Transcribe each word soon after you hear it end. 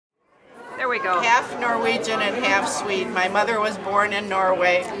we go. Half Norwegian and half Swede. My mother was born in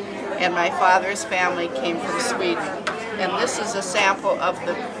Norway, and my father's family came from Sweden. And this is a sample of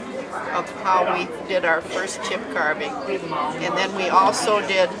how we did our first chip carving. And then we also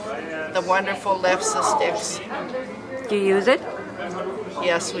did the wonderful lefse sticks. Do you use it?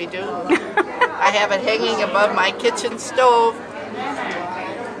 Yes, we do. I have it hanging above my kitchen stove.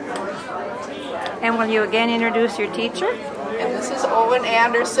 And will you again introduce your teacher? And this is Owen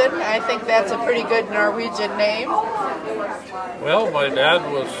Anderson. I think that's a pretty good Norwegian name. Well, my dad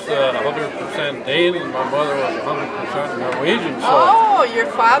was 100% Dane and my mother was 100% Norwegian. So oh, your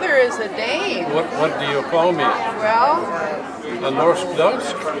father is a Dane. What do you call me? Well, a Norse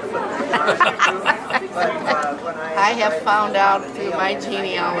dusk? I have found out through my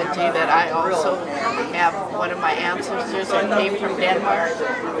genealogy that I also have one of my ancestors that came from Denmark.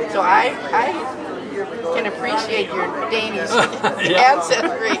 So I can appreciate your Danish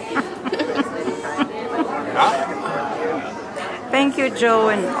ancestry. Thank you, Joe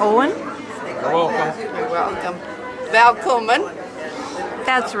and Owen. You're welcome. You're welcome. Velkommen.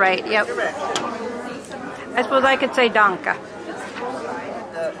 That's right, yep. I suppose I could say Danka.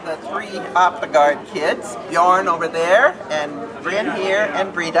 The three Optagard kids, Bjorn over there, and Bryn here,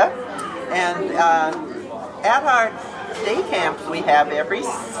 and Brita. And at our day camps we have every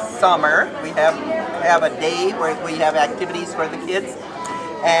summer, we have a day where we have activities for the kids.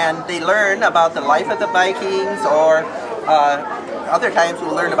 And they learn about the life of the Vikings, or other times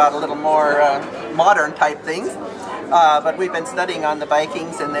we'll learn about a little more modern type things. But we've been studying on the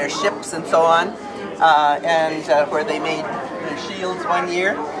Vikings and their ships and so on, and where they made their shields one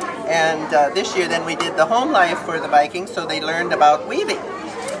year. And this year then we did the home life for the Vikings, so they learned about weaving.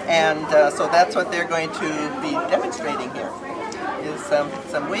 And so that's what they're going to be demonstrating here, is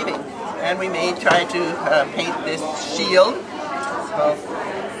some weaving. And we may try to paint this shield, so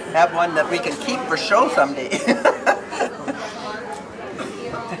have one that we can keep for show someday.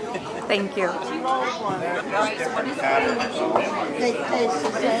 Thank you.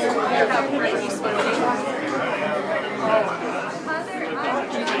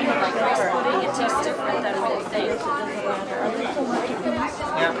 It tastes different than what they think.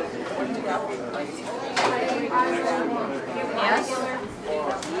 Yeah. Yes?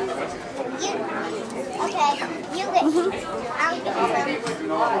 Okay, you get I'll get some.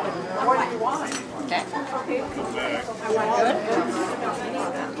 Okay. Good?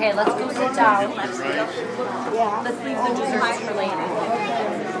 Okay, let's go sit down. Let's leave the desserts for later.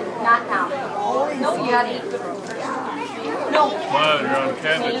 Not now. No, you gotta eat. No. Smile, you're on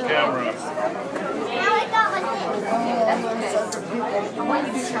candid camera. Now I got my That's okay. I want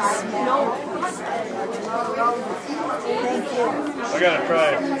you to try. No. Thank you. I gotta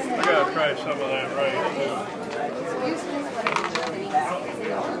try some of that rice too.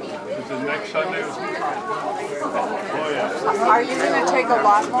 Is it next Sunday? Oh yeah. Are you going to take a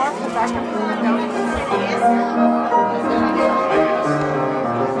lot more? Because I can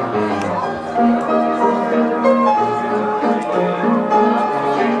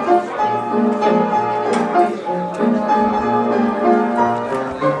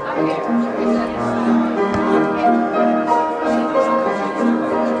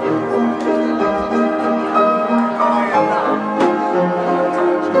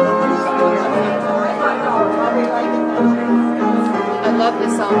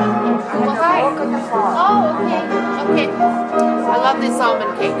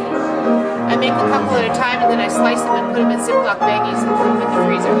almond cake. I make a couple at a time and then I slice them and put them in Ziploc baggies and put them in the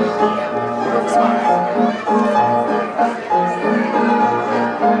freezer. Yeah, works smart.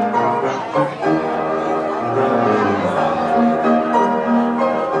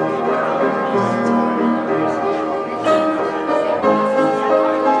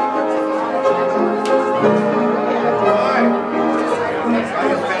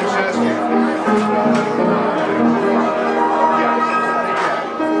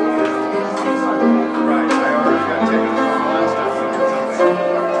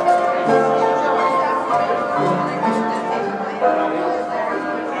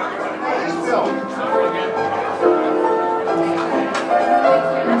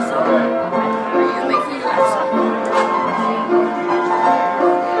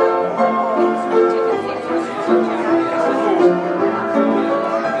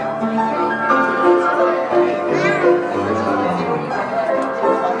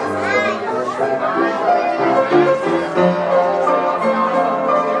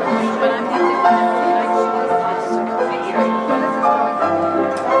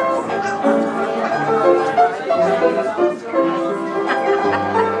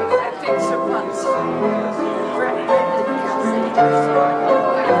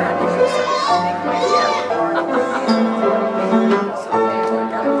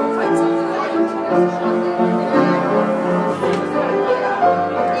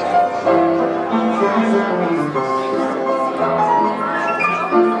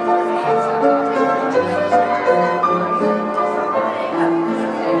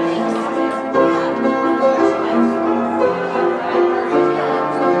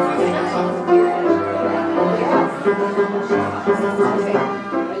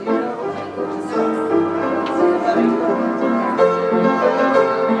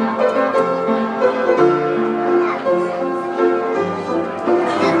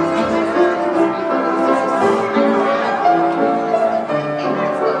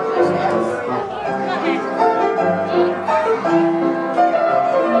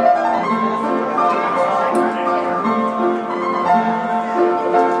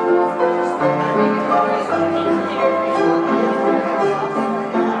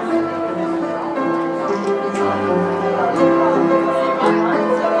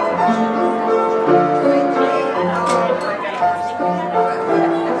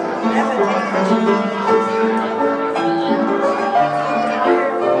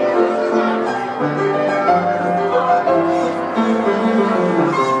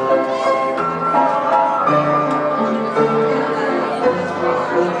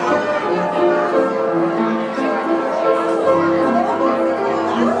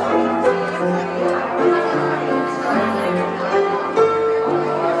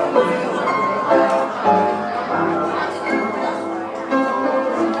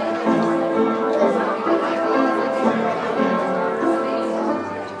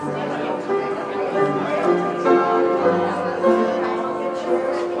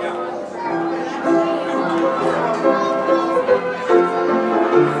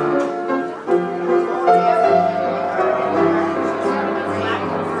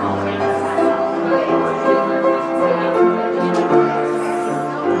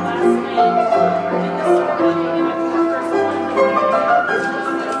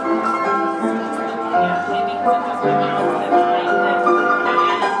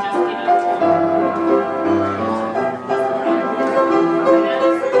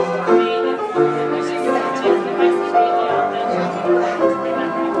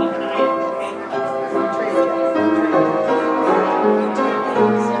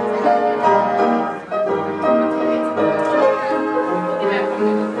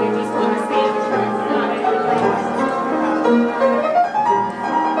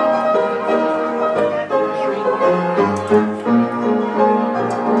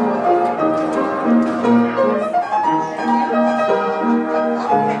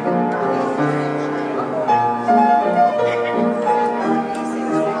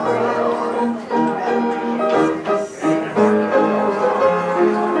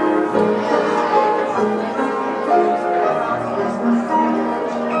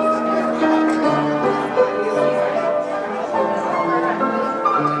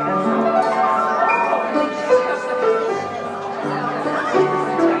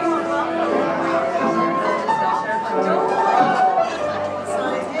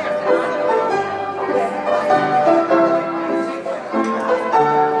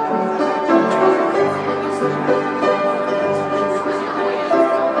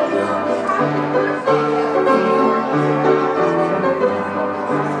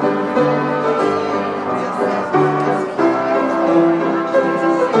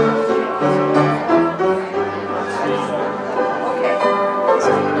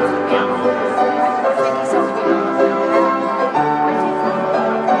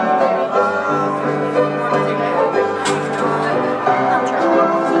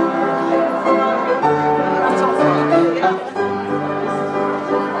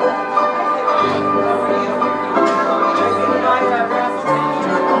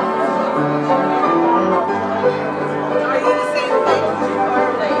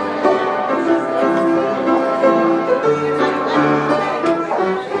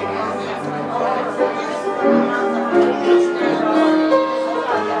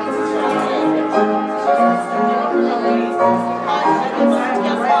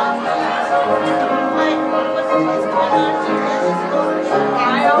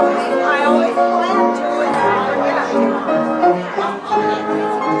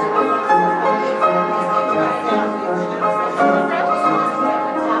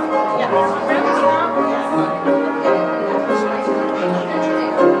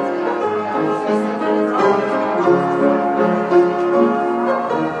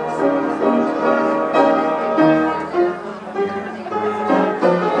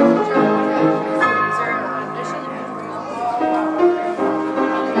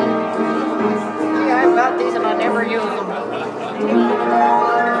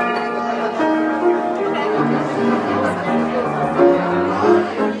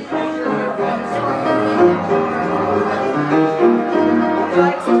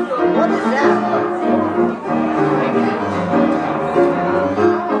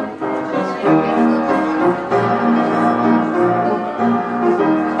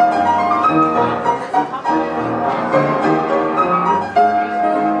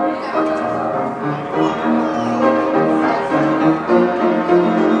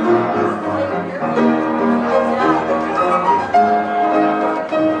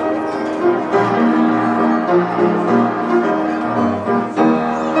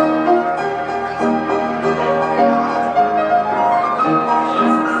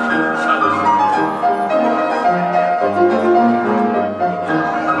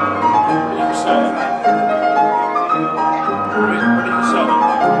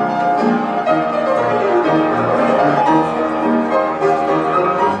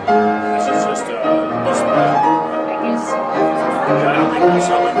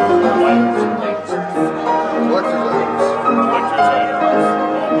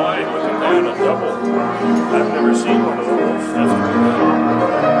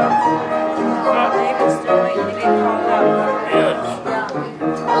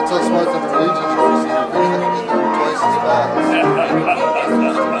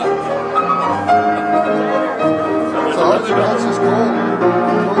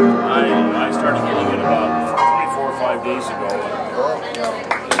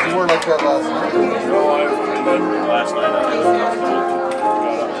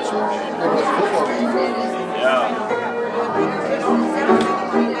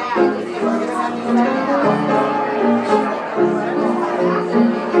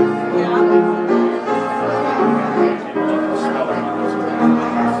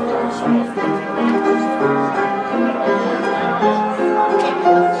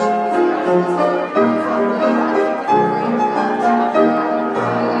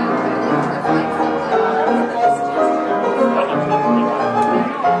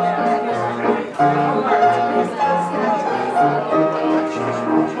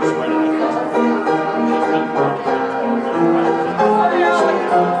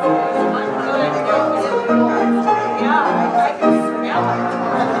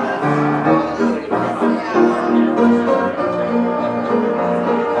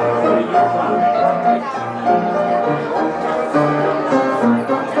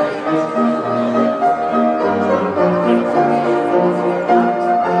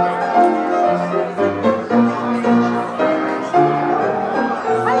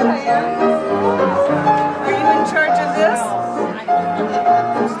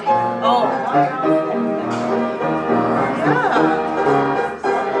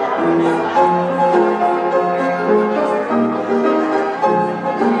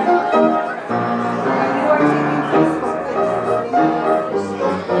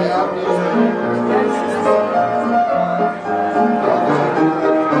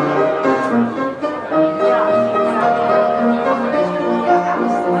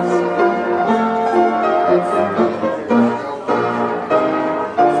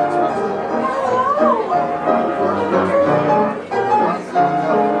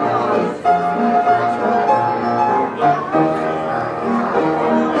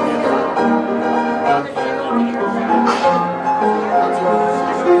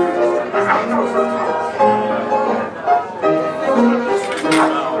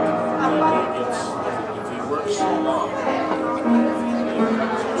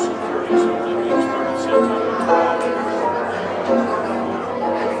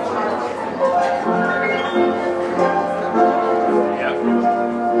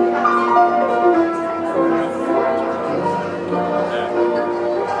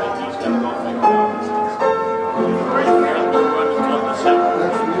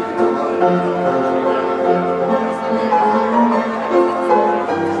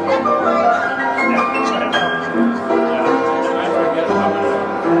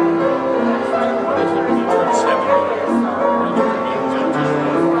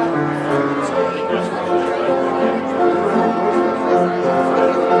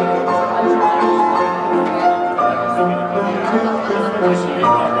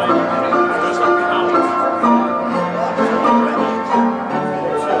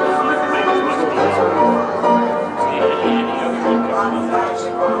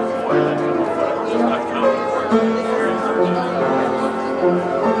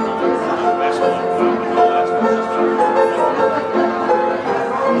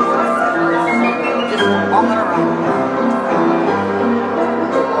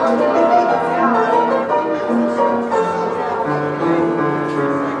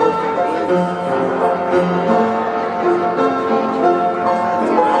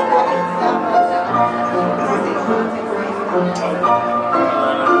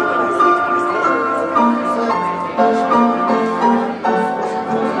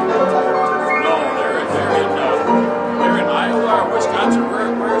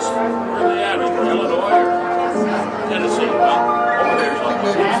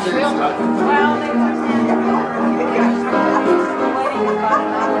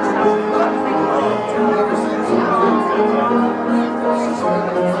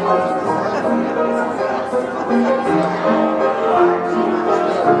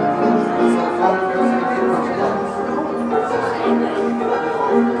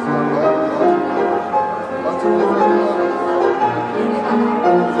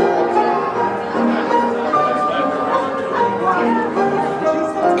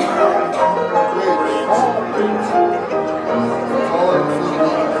 Great.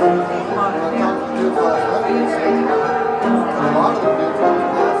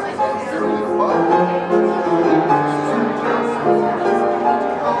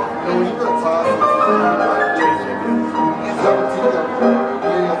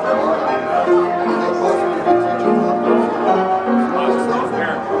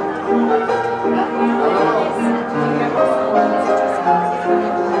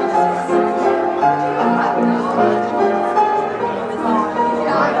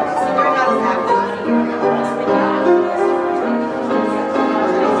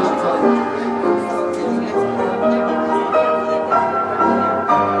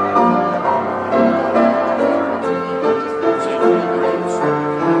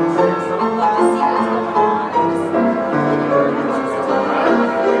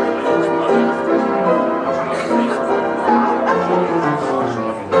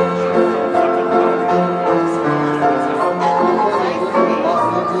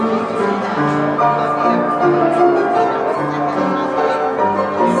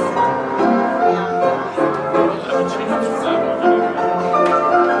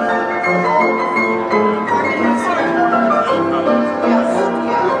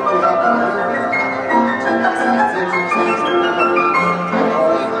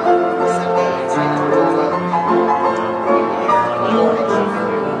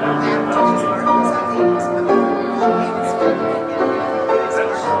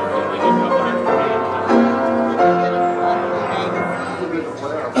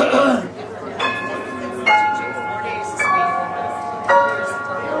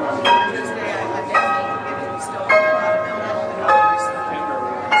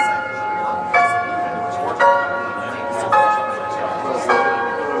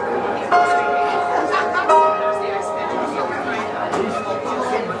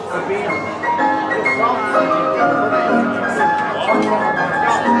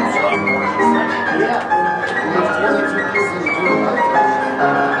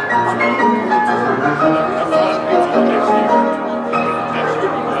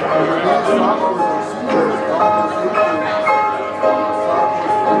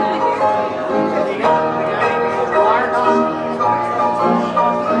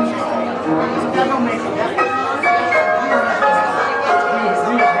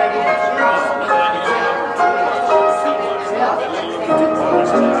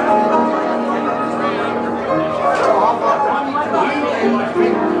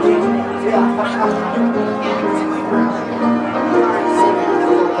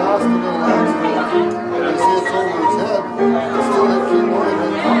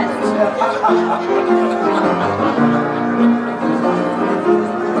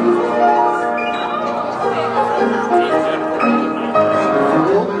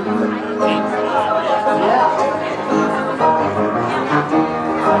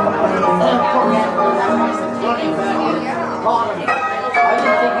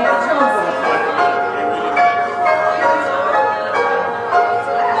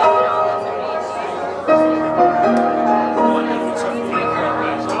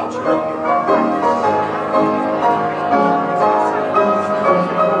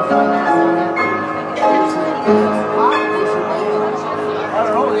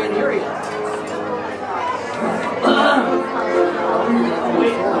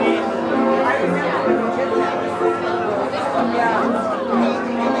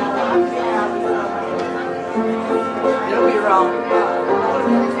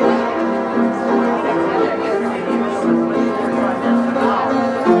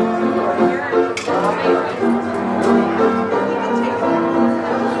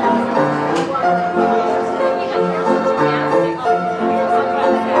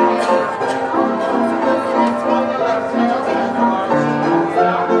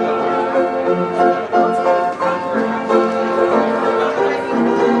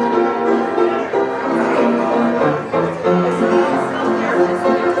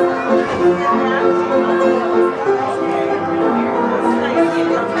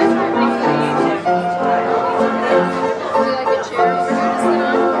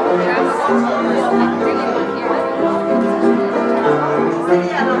 said he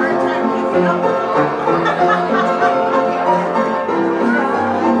had a hard time keeping up with all